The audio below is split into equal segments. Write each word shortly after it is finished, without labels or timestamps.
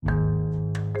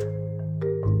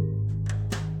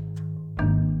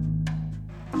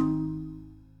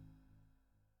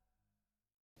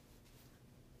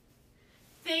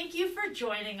thank you for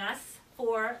joining us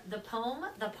for the poem,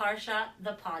 the ParSHAt,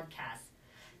 the podcast.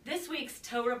 This week's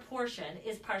Torah portion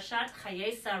is ParSHAt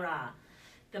Chaye Sarah,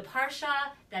 the parsha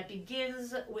that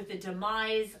begins with the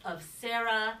demise of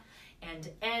Sarah and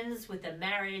ends with the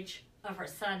marriage of her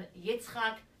son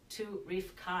Yitzchak to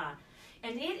Rivka.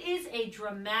 And it is a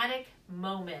dramatic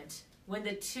moment when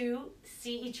the two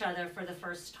see each other for the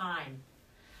first time.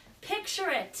 Picture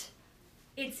it.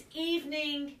 It's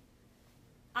evening.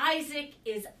 Isaac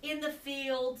is in the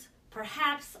field,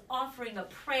 perhaps offering a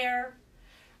prayer.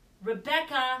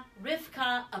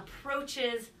 Rivka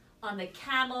approaches on the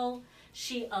camel.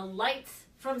 She alights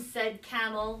from said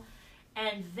camel,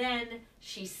 and then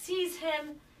she sees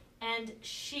him, and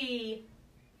she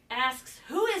asks,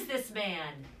 "Who is this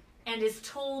man?" and is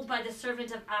told by the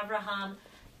servant of Abraham,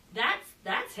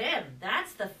 that's him,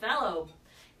 that's the fellow.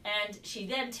 And she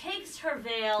then takes her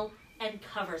veil and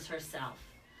covers herself.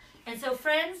 And so,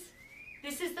 friends,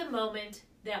 this is the moment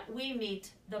that we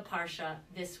meet the Parsha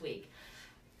this week.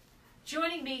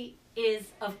 Joining me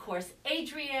is, of course,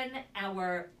 Adrian,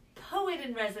 our poet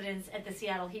in residence at the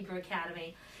Seattle Hebrew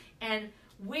Academy, and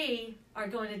we are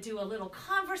going to do a little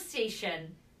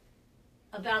conversation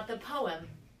about the poem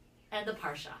and the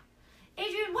Parsha.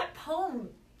 Adrian, what poem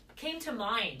came to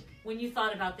mind when you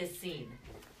thought about this scene?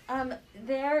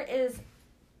 There is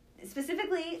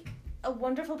specifically a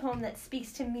wonderful poem that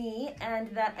speaks to me and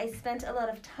that I spent a lot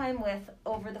of time with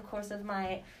over the course of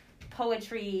my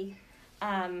poetry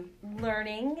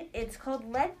learning. It's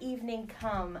called Let Evening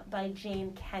Come by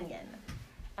Jane Kenyon.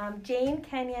 Jane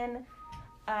Kenyon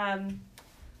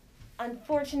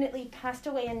unfortunately passed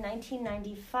away in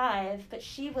 1995, but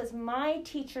she was my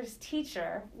teacher's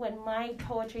teacher when my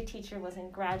poetry teacher was in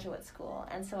graduate school.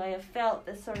 And so I have felt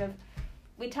this sort of,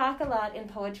 we talk a lot in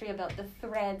poetry about the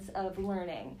threads of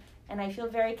learning. And I feel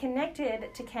very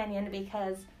connected to Kenyon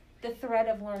because the thread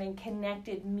of learning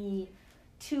connected me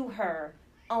to her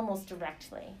almost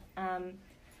directly. And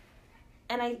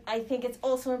I think it's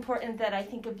also important that I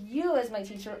think of you as my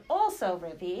teacher also,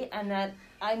 Rivi, and that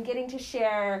I'm getting to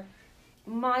share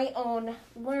my own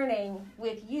learning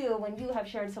with you when you have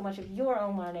shared so much of your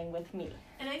own learning with me.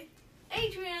 And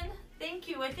Adrian, thank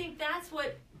you. I think that's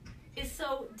what is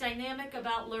so dynamic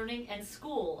about learning and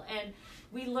school. And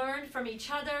we learn from each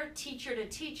other, teacher to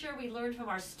teacher. We learn from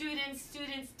our students,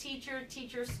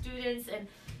 teacher, students. And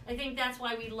I think that's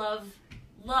why we love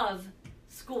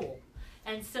school.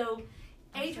 And so,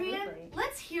 Adrian, Absolutely.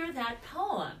 Let's hear that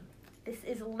poem. This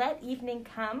is Let Evening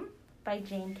Come by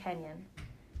Jane Kenyon.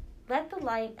 Let the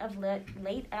light of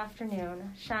late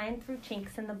afternoon shine through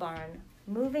chinks in the barn,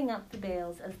 moving up the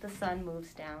bales as the sun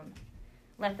moves down.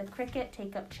 Let the cricket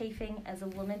take up chafing as a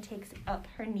woman takes up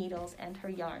her needles and her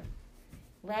yarn.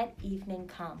 Let evening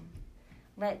come.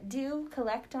 Let dew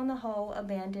collect on the hoe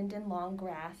abandoned in long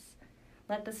grass.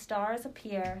 Let the stars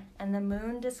appear and the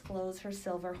moon disclose her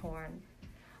silver horn.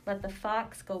 Let the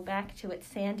fox go back to its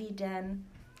sandy den.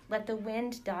 Let the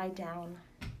wind die down.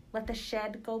 Let the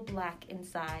shed go black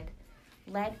inside.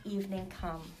 Let evening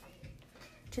come.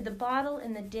 To the bottle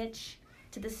in the ditch,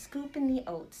 to the scoop in the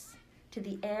oats, to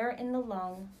the air in the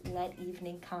lung, let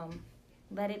evening come.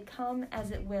 Let it come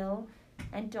as it will,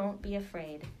 and don't be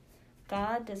afraid.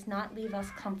 God does not leave us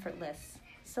comfortless,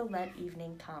 so let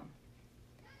evening come.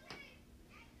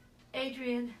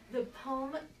 Adrian, the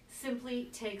poem simply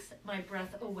takes my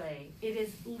breath away. It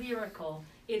is lyrical.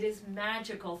 It is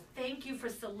magical. Thank you for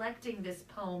selecting this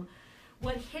poem.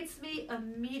 What hits me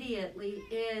immediately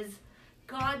is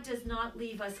God does not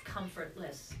leave us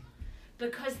comfortless.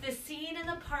 Because the scene in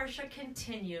the Parsha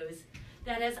continues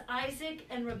that as Isaac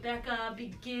and Rebekah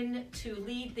begin to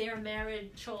lead their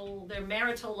marital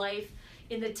life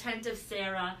in the tent of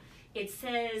Sarah, it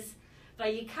says,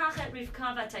 "Vayikach et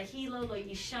Rivka v'tahilo lo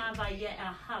yisha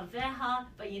v'ye'ahaveha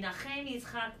v'yinachem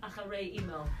Yitzchak acharei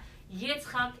imo."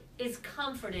 Yitzchak is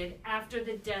comforted after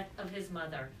the death of his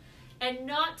mother. And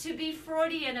not to be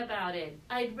Freudian about it.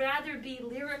 I'd rather be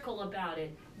lyrical about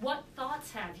it. What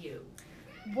thoughts have you?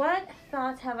 What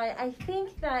thoughts have I? I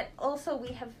think that also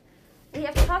we have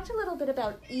talked a little bit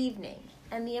about evening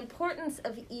and the importance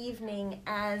of evening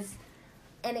as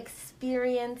an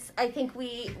experience. I think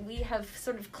we have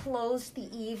sort of closed the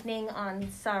evening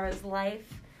on Sarah's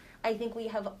life. I think we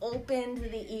have opened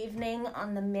the evening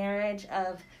on the marriage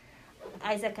of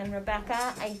Isaac and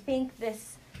Rebekah. I think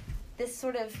this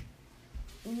sort of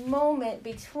moment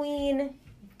between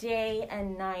day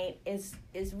and night is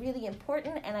really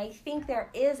important, and I think there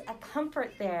is a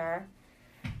comfort there.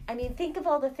 I mean, think of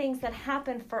all the things that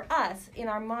happen for us in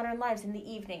our modern lives in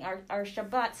the evening. Our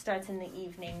Shabbat starts in the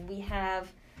evening. We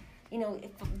have,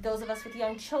 those of us with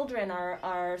young children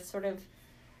are sort of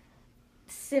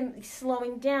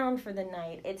slowing down for the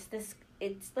night.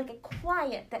 It's like a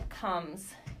quiet that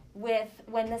comes with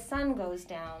when the sun goes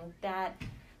down that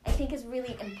I think is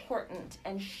really important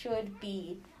and should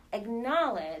be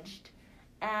acknowledged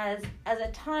as a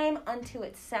time unto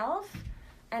itself.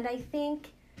 And I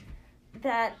think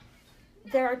that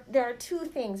there are two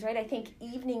things, right? I think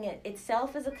evening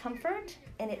itself is a comfort,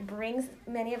 and it brings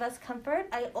many of us comfort.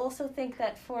 I also think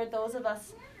that for those of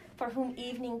us for whom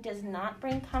evening does not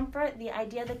bring comfort, the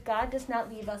idea that God does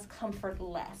not leave us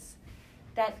comfortless,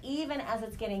 that even as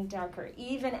it's getting darker,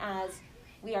 even as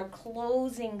we are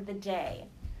closing the day,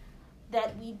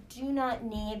 that we do not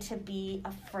need to be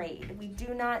afraid. We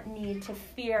do not need to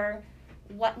fear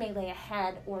what may lay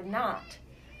ahead or not,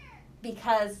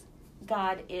 because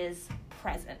God is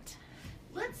present.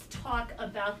 Let's talk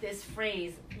about this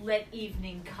phrase, let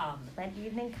evening come. Let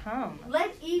evening come.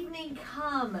 Let evening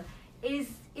come. Is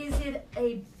it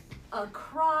a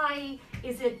cry?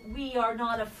 Is it we are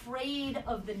not afraid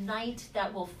of the night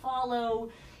that will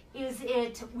follow? Is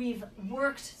it we've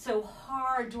worked so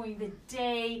hard during the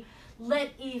day?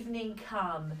 Let evening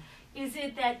come. Is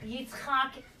it that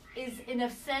Yitzchak is in a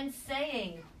sense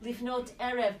saying, Lifnot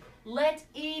Erev, let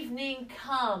evening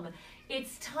come.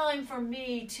 It's time for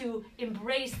me to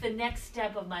embrace the next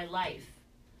step of my life.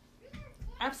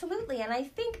 Absolutely, and I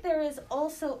think there is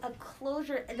also a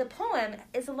closure. The poem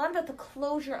is a lot about the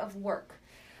closure of work.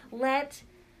 Let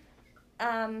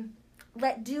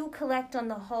dew collect on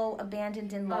the hoe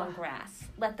abandoned in long grass.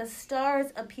 Let the stars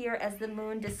appear as the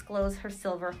moon disclose her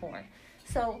silver horn.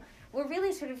 So we're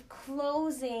really sort of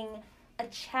closing a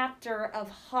chapter of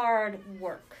hard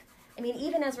work. I mean,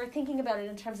 even as we're thinking about it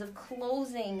in terms of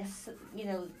closing,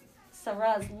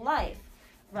 Sarah's life,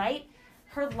 right?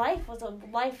 Her life was a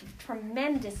life of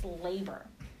tremendous labor.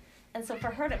 And so for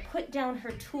her to put down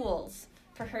her tools,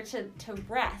 for her to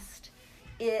rest,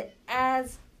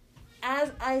 as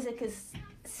Isaac is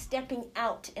stepping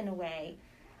out in a way,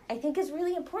 I think is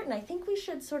really important. I think we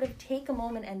should sort of take a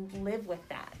moment and live with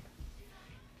that.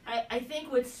 I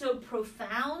think what's so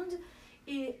profound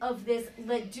of this,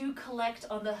 let dew collect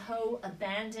on the hoe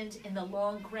abandoned in the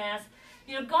long grass.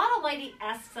 God Almighty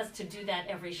asks us to do that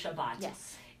every Shabbat.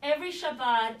 Yes. Every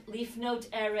Shabbat, Lifnot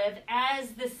Erev,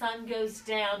 as the sun goes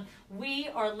down, we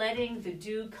are letting the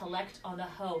dew collect on the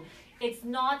hoe. It's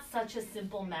not such a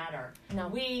simple matter. No.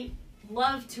 We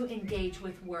love to engage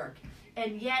with work,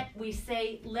 and yet we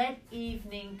say, let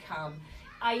evening come.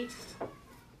 I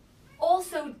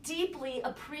also deeply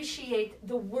appreciate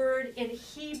the word in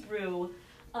Hebrew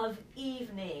of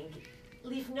evening,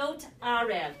 Lifnot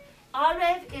Arev.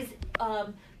 Arev is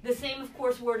the same, of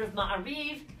course, word of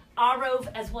Ma'ariv, Arov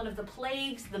as one of the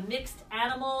plagues, the mixed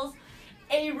animals,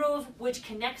 Eruv, which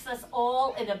connects us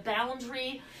all in a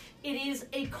boundary. It is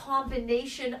a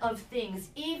combination of things.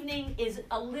 Evening is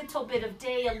a little bit of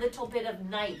day, a little bit of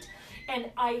night.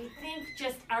 And I think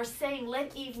just our saying,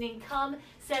 let evening come,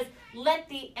 says, let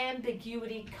the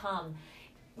ambiguity come.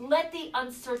 Let the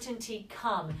uncertainty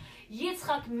come.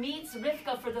 Yitzchak meets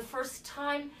Rivka for the first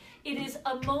time. It is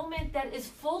a moment that is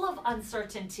full of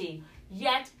uncertainty,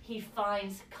 yet he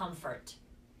finds comfort.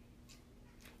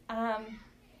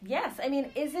 Yes, I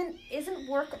mean, isn't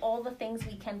work all the things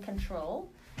we can control?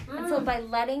 And so by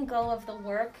letting go of the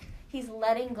work, he's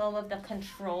letting go of the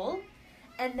control.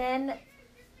 And then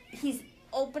he's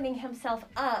opening himself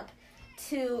up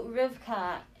to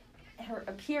Rivka, her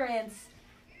appearance,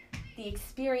 the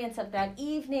experience of that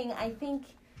evening. I think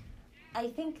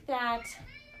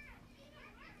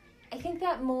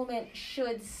that moment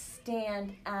should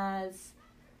stand as,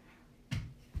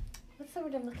 what's the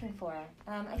word I'm looking for?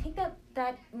 I think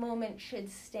that moment should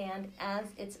stand as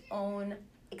its own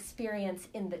experience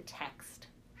in the text.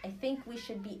 I think we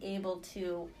should be able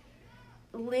to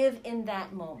live in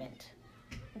that moment.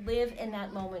 Live in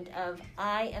that moment of,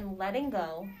 I am letting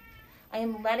go. I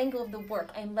am letting go of the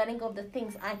work. I am letting go of the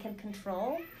things I can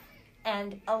control,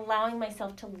 and allowing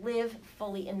myself to live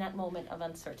fully in that moment of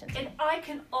uncertainty. And I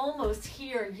can almost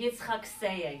hear Yitzchak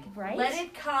saying, right? Let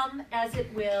it come as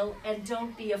it will, and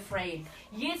don't be afraid.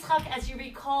 Yitzchak, as you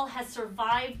recall, has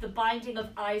survived the binding of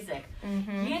Isaac.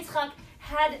 Mm-hmm. Yitzchak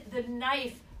had the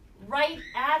knife right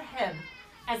at him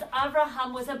as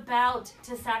Abraham was about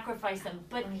to sacrifice him,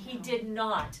 but he did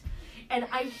not. And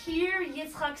I hear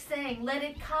Yitzchak saying, let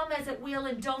it come as it will,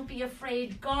 and don't be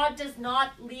afraid. God does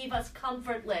not leave us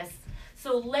comfortless.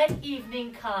 So let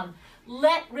evening come.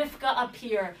 Let Rivka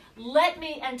appear. Let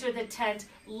me enter the tent.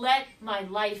 Let my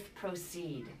life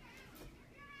proceed.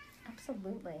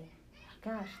 Absolutely.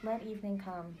 Gosh, let evening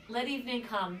come. Let evening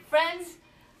come. Friends,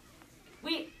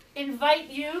 we invite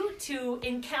you to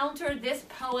encounter this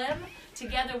poem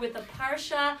together with the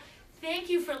Parsha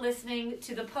Thank you for listening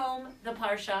to the poem, the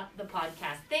Parsha, the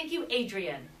podcast. Thank you,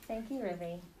 Adrian. Thank you,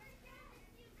 Ruby.